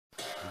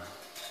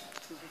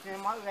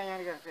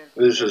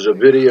This is a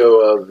video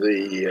of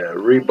the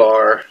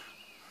rebar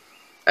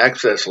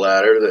access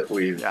ladder that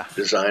we've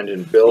designed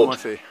and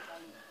built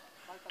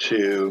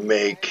to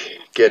make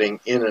getting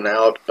in and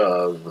out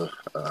of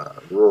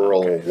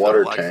rural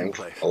water tanks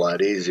a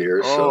lot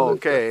easier, so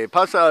that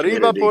the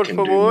community can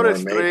do more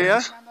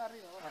maintenance.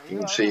 You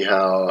can see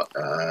how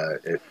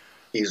it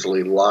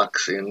easily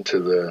locks into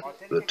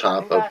the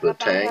top of the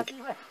tank,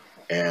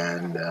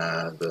 and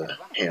the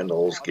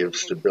handles give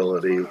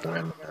stability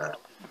when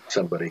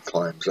somebody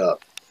climbs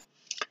up.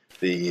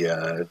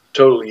 The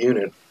total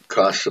unit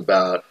costs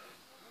about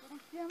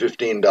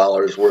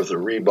 $15 worth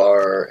of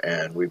rebar,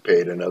 and we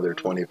paid another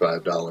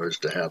 $25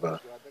 to have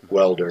a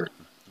welder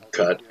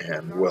cut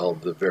and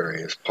weld the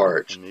various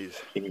parts.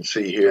 You can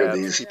see here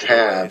these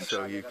tabs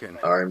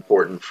are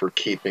important for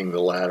keeping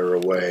the ladder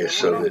away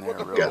so that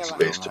you've got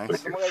space to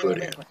put your foot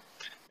in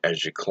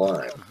as you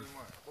climb.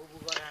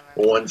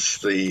 Once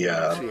the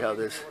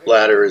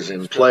ladder is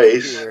in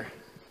place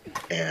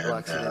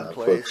and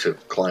folks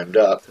have climbed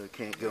up,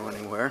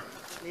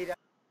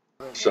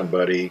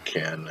 somebody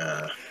can,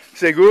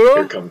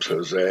 here comes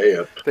Jose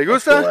up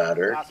the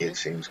ladder. He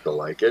seems to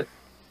like it.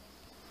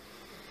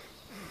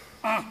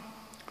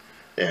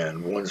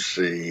 And once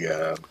he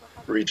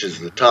reaches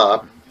the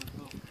top,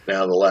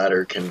 now the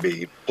ladder can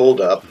be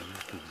pulled up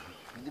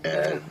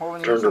and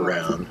turned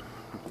around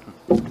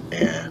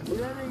and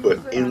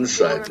put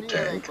inside the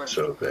tank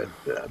so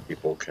that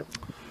people can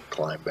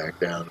climb back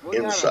down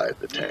inside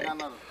the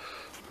tank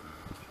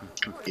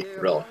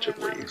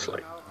relatively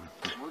easily.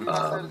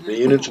 The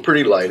unit's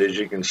pretty light, as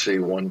you can see.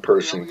 One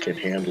person can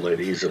handle it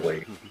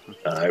easily.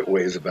 It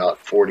weighs about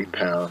 40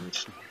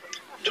 pounds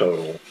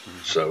total,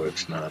 so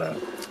it's not a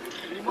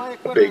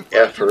big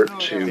effort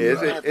to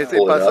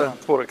pull it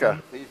up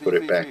and put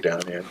it back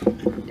down in.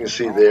 You can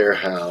see there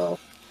how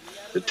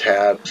the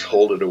tabs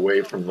hold it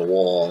away from the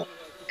wall,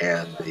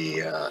 and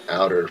the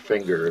outer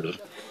fingers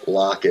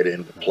lock it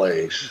into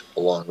place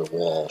along the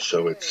wall,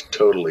 so it's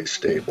totally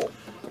stable.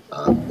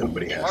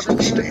 Nobody has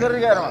to stand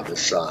on the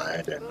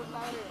side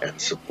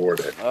and support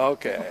it.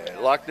 Okay,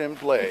 locked in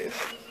place.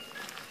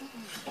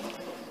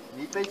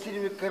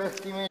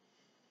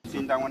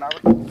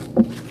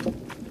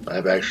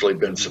 I've actually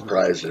been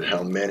surprised at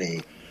how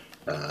many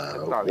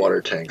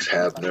water tanks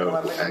have no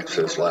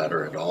access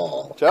ladder at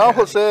all. Ciao,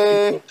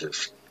 Jose. People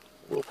just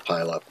will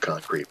pile up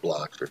concrete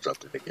blocks or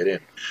something to get in.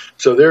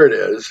 So there it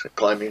is,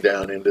 climbing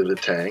down into the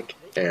tank,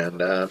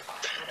 and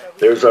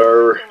there's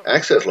our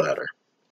access ladder.